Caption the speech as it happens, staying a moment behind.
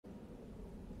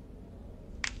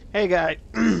Hey guys.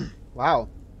 Wow.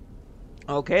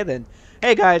 Okay then.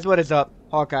 Hey guys, what is up?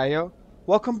 Hawkeye here.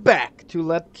 Welcome back to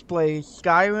Let's Play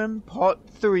Skyrim Part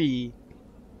 3.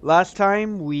 Last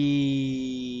time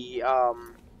we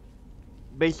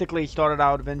basically started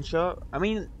our adventure. I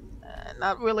mean,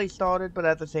 not really started, but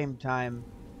at the same time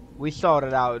we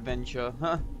started our adventure.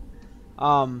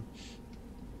 um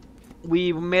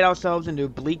we made ourselves into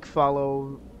Bleak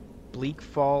Falls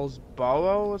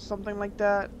Burrow or something like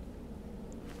that.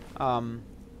 Um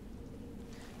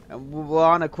And we're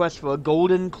on a quest for a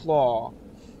golden claw.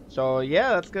 So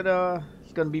yeah, it's gonna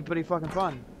be pretty fucking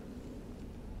fun.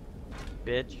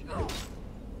 Bitch.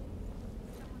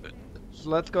 So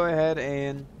let's go ahead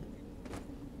and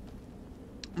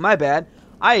my bad.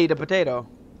 I ate a potato.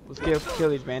 Let's kill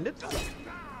these bandits.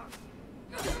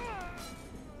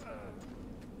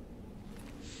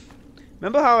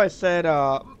 Remember how I said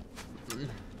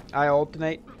I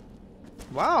alternate?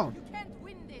 Wow.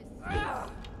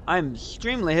 I'm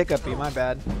extremely hiccupy, my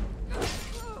bad.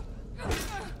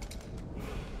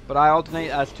 But I alternate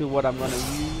as to what I'm gonna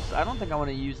use. I don't think I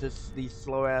wanna use these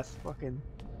slow ass fucking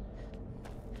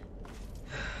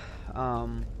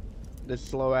this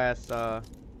slow ass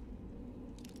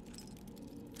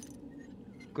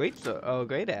great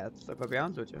ads, if I'll be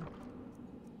honest with you.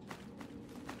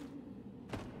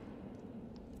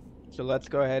 So let's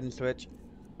go ahead and switch.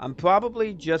 I'm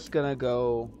probably just gonna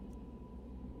go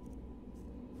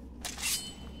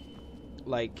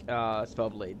like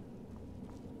Spellblade.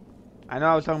 I know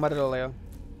I was talking about it earlier,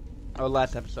 or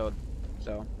last episode.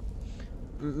 So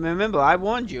remember, I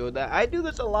warned you that I do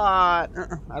this a lot.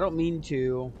 I don't mean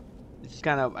to. It's just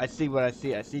kind of I see what I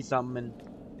see. I see something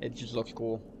and it just looks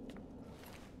cool.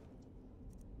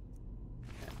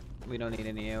 We don't need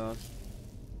any arrows.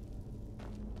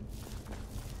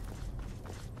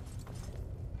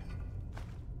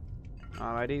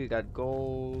 Alrighty, we got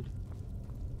gold.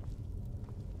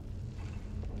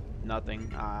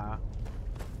 Nothing.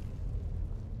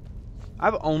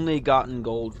 I've only gotten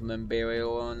gold from them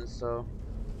burial ones, so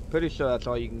pretty sure that's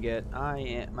all you can get.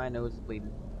 My nose is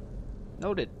bleeding.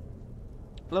 Noted.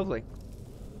 Lovely.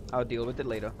 I'll deal with it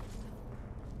later.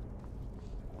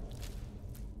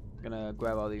 Gonna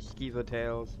grab all these skeever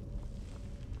tails.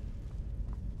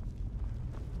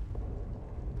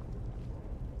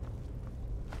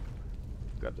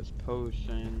 Grab this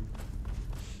potion.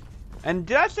 And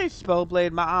did I say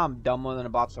Spellblade? I'm dumber than a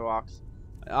box of rocks.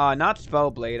 Not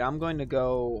Spellblade. I'm going to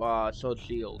go Sword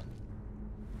Shield.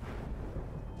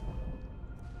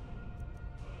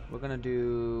 We're gonna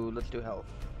do. Let's do health.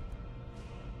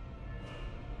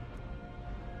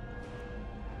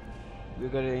 We're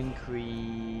gonna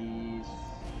increase.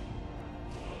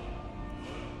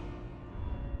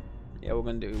 Yeah, we're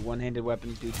gonna do one-handed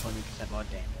weapons do 20% more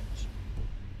damage.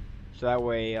 So that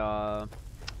way, it's a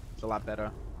lot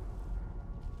better.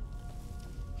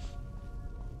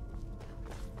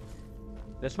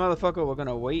 This motherfucker, we're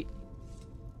gonna wait.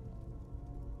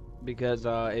 Because,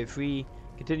 if we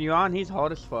continue on, he's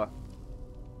hard as fuck.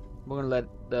 We're gonna let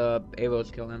the arrows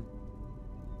kill him.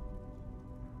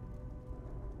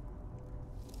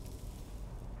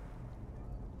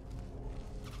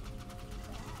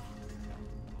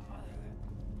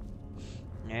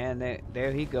 And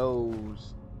there he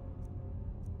goes.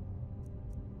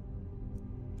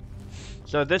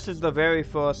 So this is the very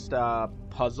first,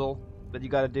 puzzle that you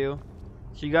gotta do.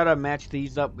 So you gotta match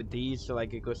these up with these, so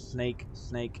like it goes snake,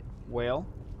 snake, whale.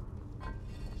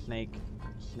 Snake,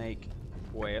 snake,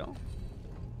 whale.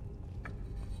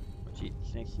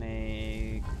 Snake,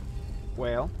 snake,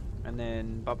 whale. And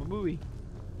then Baba Booey.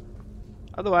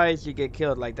 Otherwise you get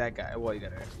killed like that guy. Well, you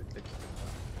gotta actually fix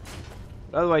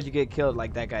it. Otherwise you get killed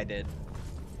like that guy did.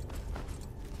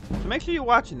 So make sure you're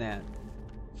watching that.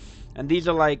 And these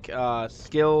are like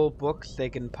skill books. They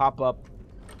can pop up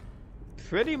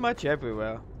pretty much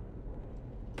everywhere.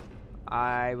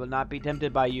 I will not be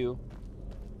tempted by you.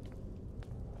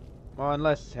 Well,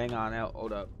 unless, hang on,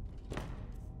 hold up.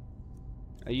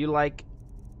 Are you like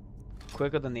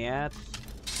quicker than the ants?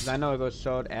 Cause I know it goes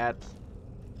sword ants.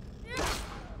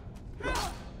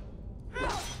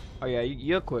 Oh yeah,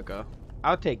 you're quicker.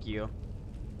 I'll take you.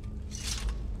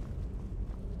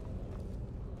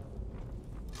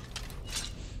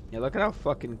 Yeah, look at how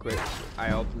fucking quick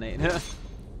I alternate.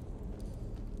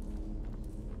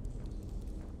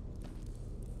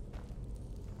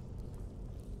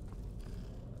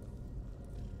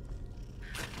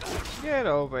 Get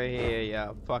over here,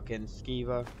 ya fucking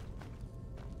skeever.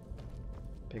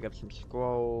 Pick up some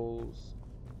scrolls.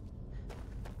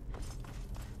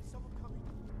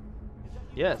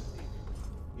 Yes.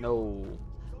 No.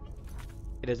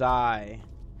 It is I,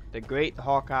 the great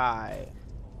Hawkeye.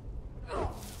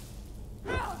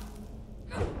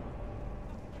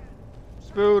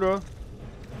 Spooter.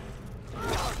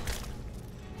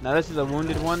 Now this is a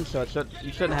wounded one, so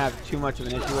you shouldn't have too much of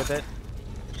an issue with it.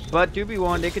 But do be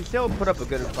warned, they can still put up a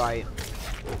good fight.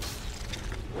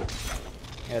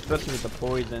 Yeah, especially with the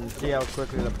poison. See how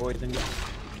quickly the poison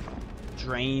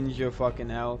drains your fucking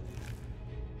health.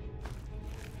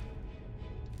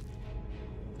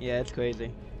 Yeah, it's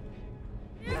crazy.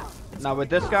 Now with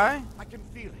this guy, I can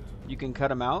feel it. You can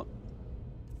cut him out.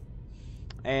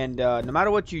 And no matter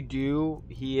what you do,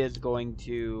 he is going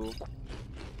to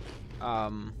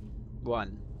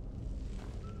run.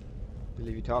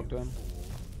 Believe you talk to him?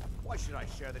 Why should I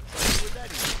share the treasure with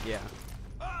anyone?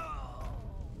 Yeah.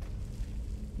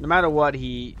 No matter what,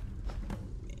 he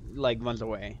like runs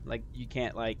away. Like you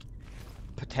can't like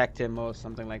protect him or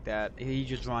something like that. He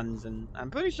just runs, and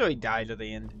I'm pretty sure he dies at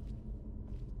the end.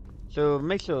 So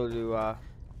make sure to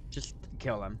just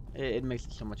kill him. It makes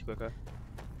it so much quicker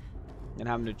than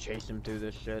having to chase him through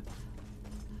this shit.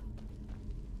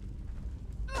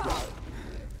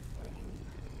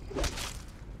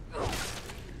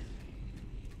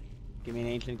 Give me an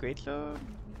ancient greatsword.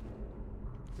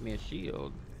 Give me a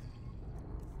shield.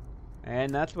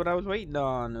 And that's what I was waiting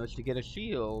on, was to get a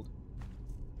shield.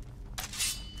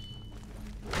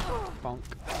 Bonk.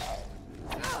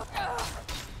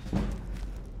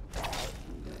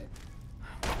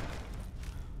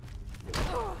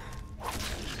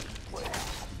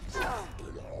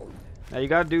 Now you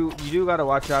do gotta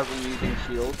watch out when using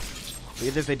shields,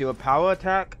 because if they do a power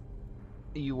attack,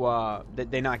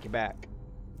 they knock you back.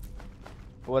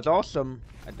 But what's awesome,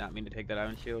 I did not mean to take that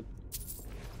iron shield,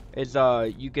 is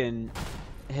you can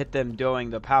hit them during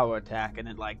the power attack and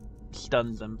it like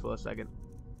stuns them for a second.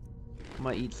 I'm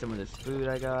gonna eat some of this food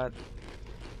I got,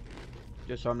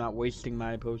 just so I'm not wasting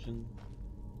my potion.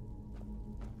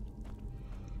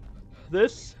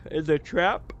 This is a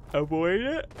trap. Avoid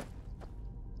it.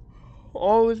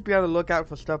 Always be on the lookout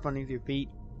for stuff underneath your feet.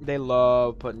 They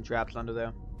love putting traps under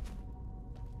there.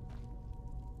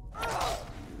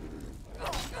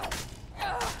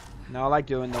 Now I like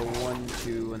doing the 1,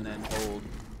 2, and then hold.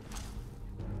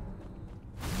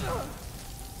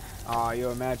 Aw,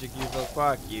 you're a magic user.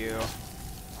 Fuck you.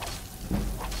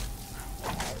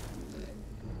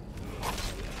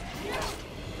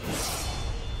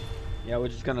 Yeah, we're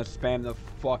just gonna spam the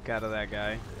fuck out of that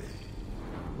guy.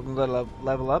 We're gonna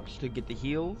level ups to get the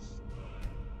heals.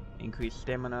 Increase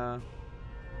stamina.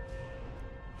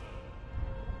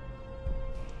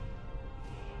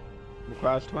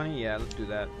 Requires 20? Yeah, let's do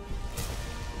that.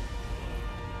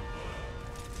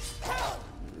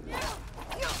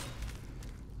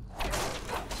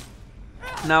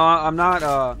 Now I'm not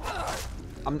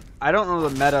I don't know the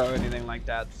meta or anything like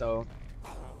that, so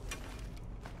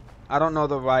I don't know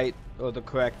the right or the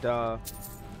correct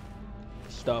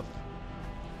stuff.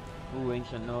 Ooh,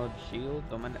 ancient node shield.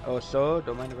 Don't mind. Oh, so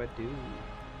don't mind if I do.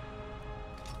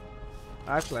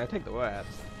 Actually, I take the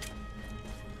rats.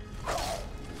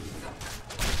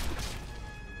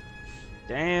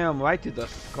 Damn, right to the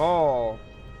skull.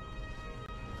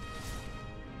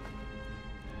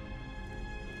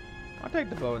 I'll take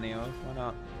the bow and arrows. Why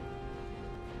not?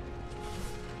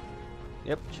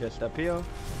 Yep, chest up here.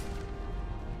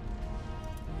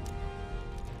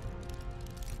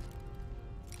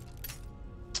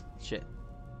 Shit.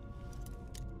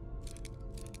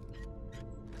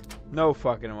 No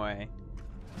fucking way.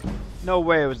 No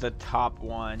way it was the top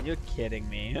one. You're kidding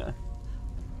me.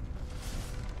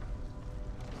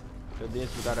 So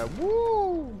this we gotta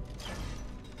woo!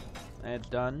 And it's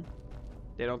done.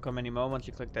 They don't come anymore once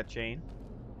you click that chain.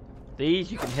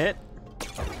 These you can hit,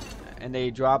 and they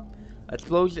drop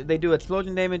explosion. They do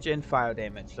explosion damage and fire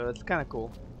damage, so it's kind of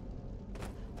cool.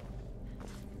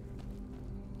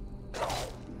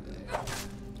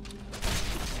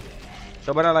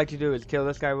 So what I like to do is kill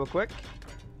this guy real quick.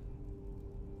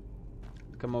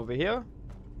 Come over here,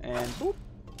 and boop.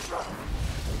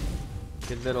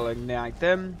 Because it'll ignite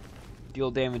them,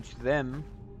 deal damage to them,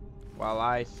 while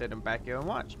I sit them back here and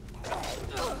watch.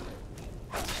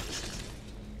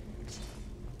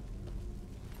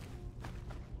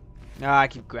 Ah, I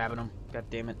keep grabbing them. God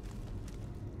damn it.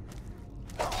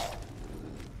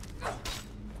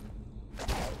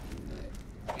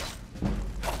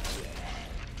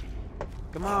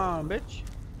 Come on, bitch.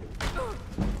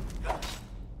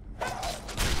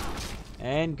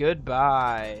 And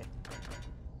goodbye.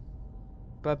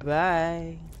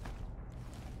 Bye-bye.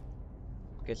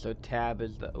 Okay, so tab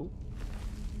is the... Oh.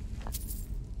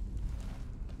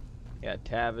 Yeah,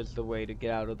 tab is the way to get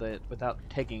out of it without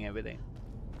taking everything.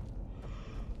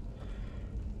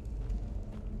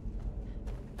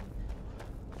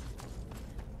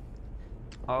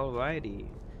 Alrighty.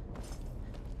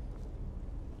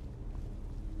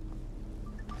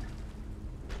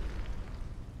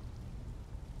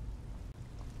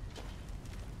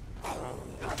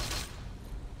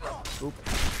 Oop.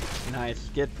 Nice.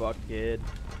 Get fucked, kid.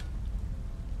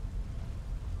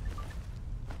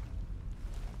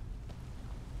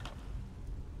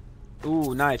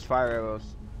 Ooh, nice fire arrows.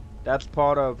 That's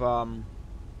part of one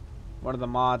of the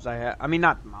mods I have. I mean,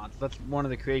 not mods. That's one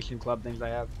of the creation club things I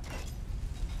have.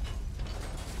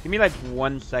 Give me like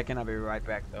 1 second. I'll be right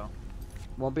back though.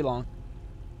 Won't be long.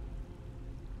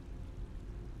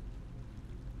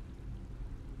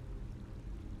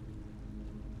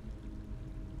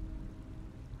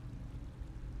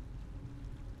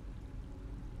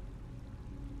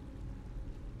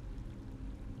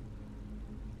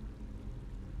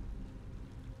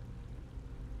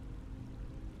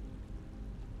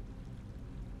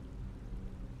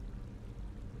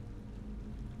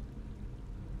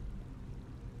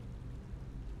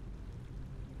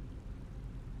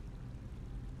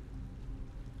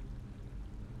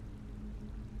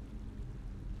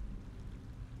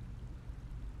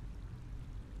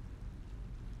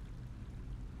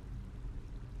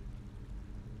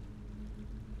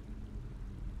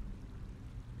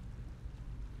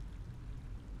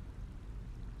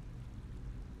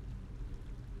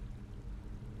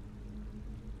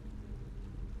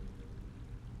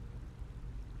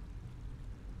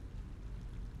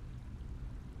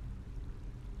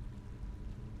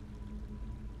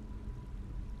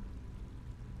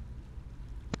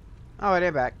 Alright,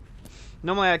 they're back.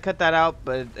 Normally I'd cut that out,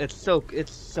 but it's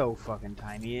so fucking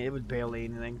tiny. It was barely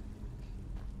anything.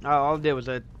 All I did was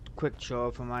a quick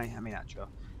chore for my, not chore,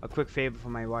 a quick favor for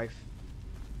my wife.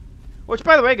 Which,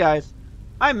 by the way, guys,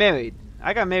 I'm married.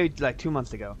 I got married like 2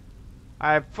 months ago.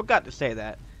 I forgot to say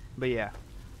that, but yeah.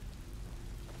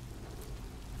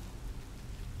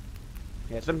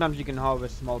 Yeah, sometimes you can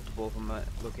harvest multiple from a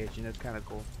location. It's kind of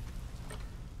cool.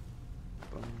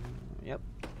 Yep.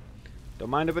 Don't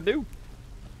mind if I do.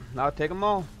 I'll take them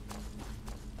all.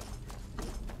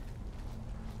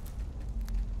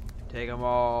 Take them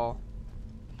all.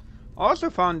 I also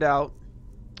found out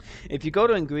if you go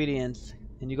to ingredients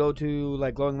and you go to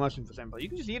like glowing mushroom, for example, you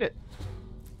can just eat it,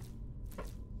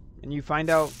 and you find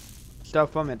out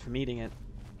stuff from it from eating it.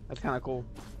 That's kind of cool.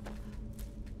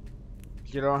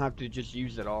 You don't have to just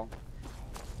use it all.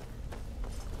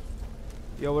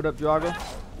 Yo, what up, Jogger?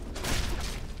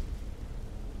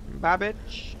 Bye,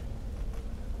 bitch.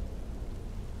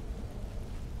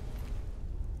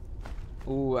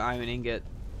 Ooh, iron ingot.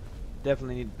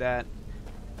 Definitely need that.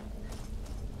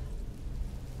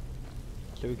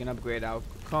 So we can upgrade our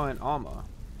current armor.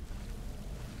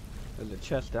 There's a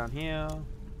chest down here.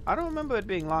 I don't remember it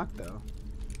being locked though.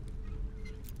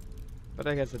 But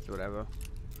I guess it's whatever.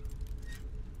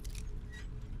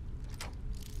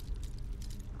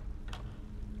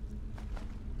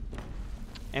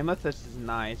 Amethyst is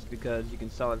nice because you can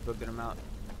sell it for a good amount.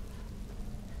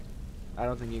 I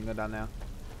don't think you can go down there.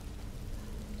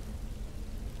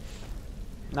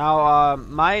 Now,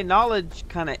 my knowledge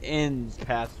kind of ends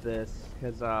past this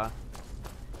because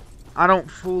I don't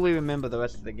fully remember the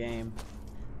rest of the game.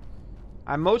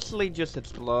 I mostly just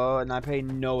explore and I pay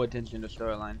no attention to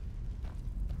storyline.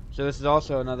 So this is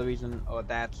also another reason, or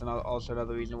that's also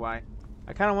another reason why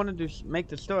I kind of wanted to make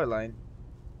the storyline.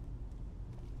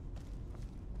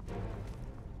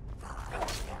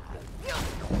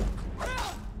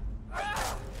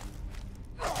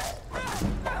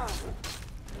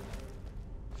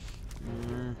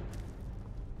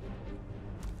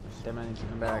 Stamina needs to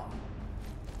come back.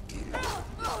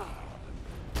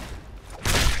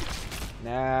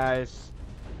 Nice.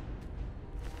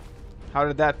 How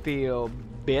did that feel,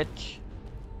 bitch?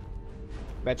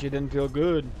 Bet you didn't feel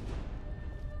good.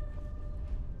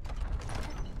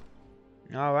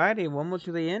 Alrighty, we're almost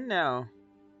to the end now.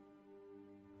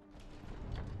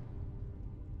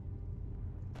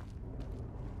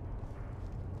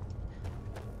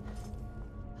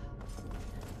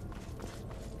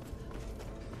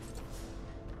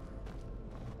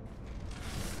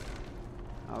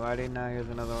 Alrighty, now here's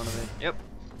another one of it. Yep.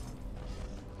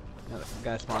 Another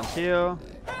guy spawns here.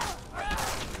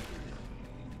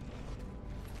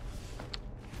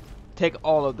 Take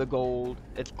all of the gold.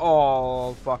 It's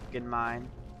all fucking mine.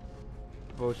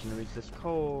 Devotion to resist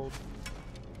cold.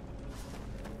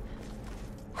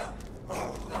 Go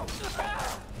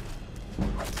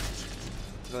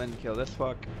ahead and kill this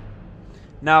fuck.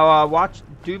 Now, watch.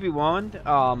 Do be warned.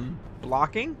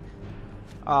 Blocking.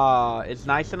 It's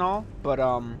nice and all, but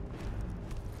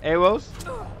arrows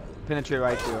penetrate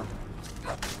right through.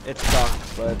 It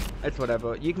sucks, but it's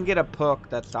whatever. You can get a perk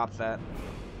that stops that.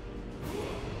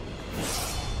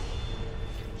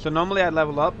 So normally I'd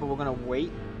level up, but we're gonna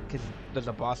wait because there's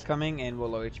a boss coming and we're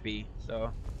low HP.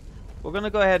 So we're gonna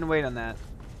go ahead and wait on that.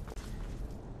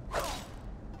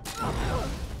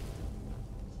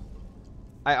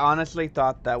 I honestly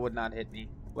thought that would not hit me.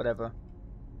 Whatever.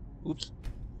 Oops.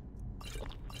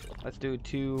 Let's do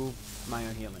 2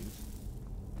 minor healings.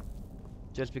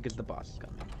 Just because the boss is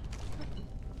coming.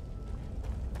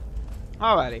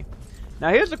 Alrighty. Now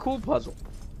here's a cool puzzle.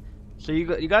 So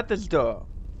you got this door.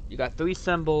 You got 3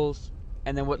 symbols,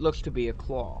 and then what looks to be a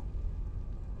claw.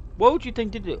 What would you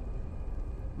think to do?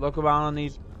 Look around on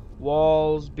these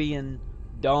walls being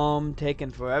dumb,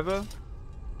 taking forever?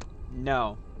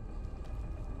 No.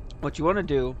 What you want to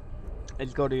do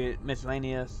is go to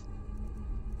miscellaneous,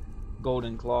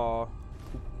 golden claw,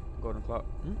 golden claw.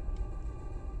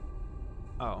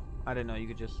 Oh, I didn't know you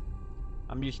could just.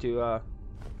 I'm used to. How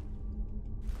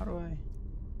do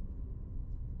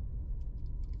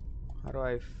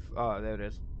I? Oh, there it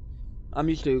is. I'm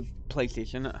used to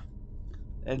PlayStation,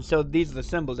 and so these are the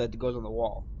symbols that goes on the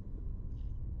wall.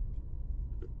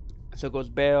 So it goes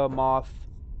bear, moth,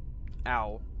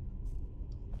 owl.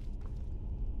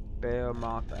 Bear,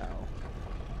 moth, owl.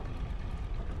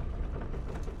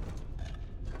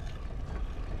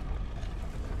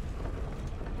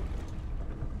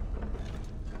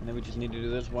 And then we just need to do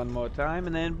this one more time,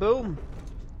 and then boom.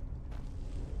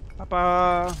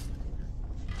 Papa.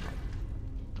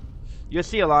 You'll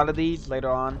see a lot of these later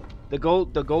on. The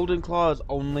golden claw is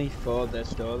only for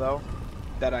this door though,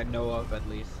 that I know of at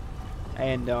least.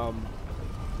 And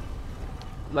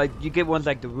like you get ones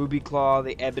like the ruby claw,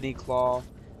 the ebony claw,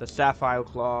 the sapphire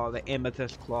claw, the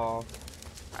amethyst claw.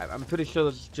 I'm pretty sure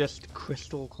it's just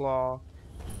crystal claw.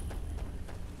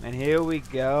 And here we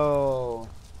go.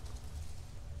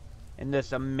 In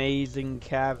this amazing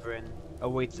cavern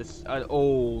awaits an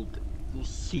old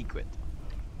secret.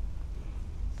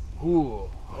 Ooh,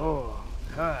 oh,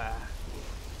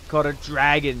 called a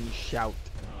dragon shout.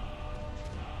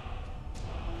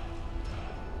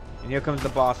 And here comes the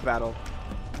boss battle.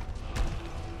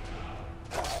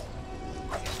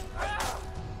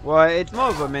 Well, it's more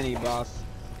of a mini boss.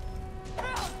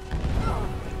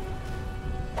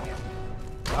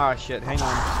 Oh shit, hang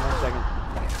on 1 second.